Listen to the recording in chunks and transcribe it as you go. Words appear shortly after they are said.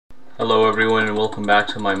Hello everyone and welcome back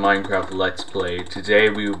to my Minecraft Let's Play. Today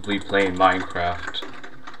we will be playing Minecraft.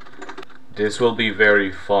 This will be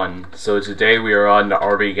very fun. So today we are on the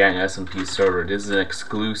RBGang SMP server. This is an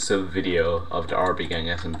exclusive video of the RBGang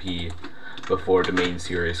SMP before the main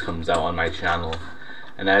series comes out on my channel.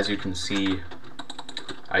 And as you can see,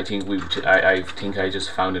 I think I just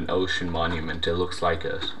found an ocean monument. It looks like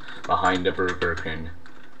it behind the Burger King.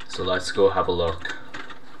 So let's go have a look.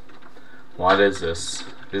 What is this?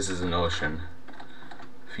 This is an ocean.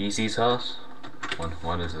 Feces hut?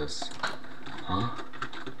 What is this? Huh?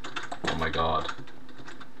 Oh my god.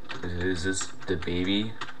 Is this the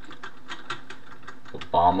baby?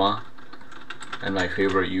 Obama? And my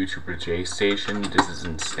favorite YouTuber J Station? This is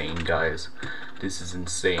insane, guys. This is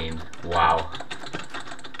insane. Wow.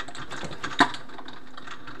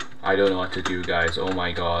 I don't know what to do, guys. Oh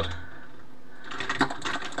my god.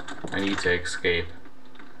 I need to escape.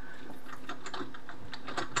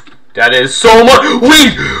 That is so much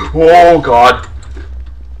weed! Oh god.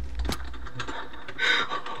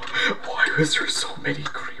 Why was there so many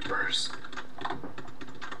creepers?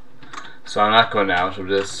 So I'm not going out of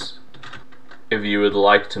this. If you would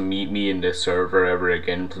like to meet me in this server ever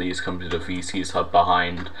again, please come to the Feces hut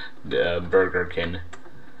behind the Burger King.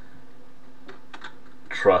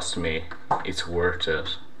 Trust me, it's worth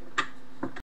it.